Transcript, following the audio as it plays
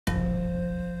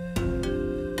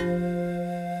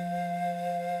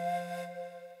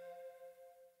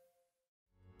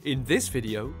In this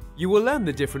video, you will learn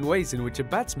the different ways in which a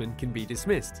batsman can be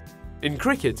dismissed. In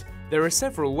cricket, there are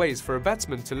several ways for a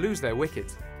batsman to lose their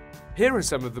wicket. Here are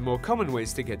some of the more common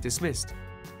ways to get dismissed.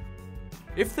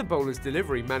 If the bowler's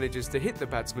delivery manages to hit the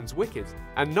batsman's wicket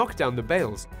and knock down the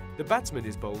bails, the batsman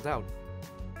is bowled out.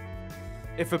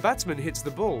 If a batsman hits the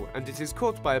ball and it is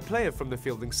caught by a player from the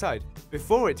fielding side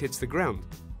before it hits the ground,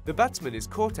 the batsman is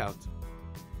caught out.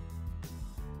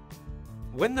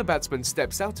 When the batsman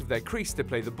steps out of their crease to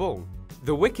play the ball,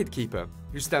 the wicket-keeper,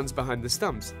 who stands behind the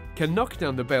stumps, can knock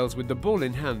down the bails with the ball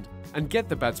in hand and get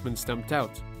the batsman stumped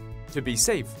out. To be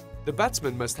safe, the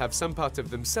batsman must have some part of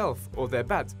themselves or their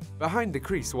bat behind the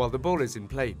crease while the ball is in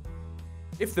play.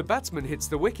 If the batsman hits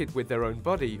the wicket with their own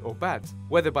body or bat,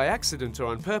 whether by accident or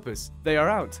on purpose, they are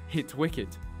out, hit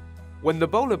wicket. When the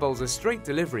bowler bowls a straight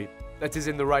delivery that is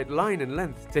in the right line and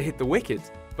length to hit the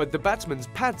wicket, but the batsman's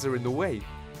pads are in the way,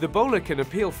 the bowler can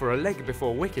appeal for a leg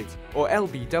before wicket, or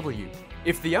LBW,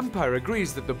 if the umpire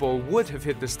agrees that the ball would have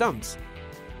hit the stumps.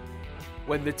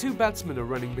 When the two batsmen are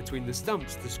running between the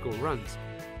stumps to score runs,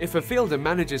 if a fielder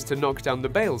manages to knock down the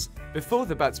bails before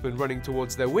the batsman running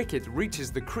towards their wicket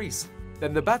reaches the crease,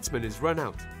 then the batsman is run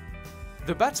out.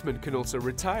 The batsman can also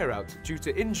retire out due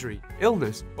to injury,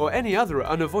 illness, or any other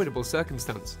unavoidable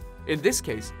circumstance. In this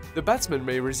case, the batsman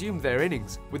may resume their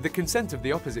innings with the consent of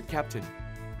the opposite captain.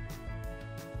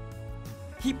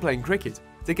 Keep playing cricket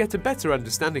to get a better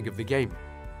understanding of the game.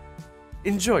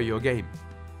 Enjoy your game.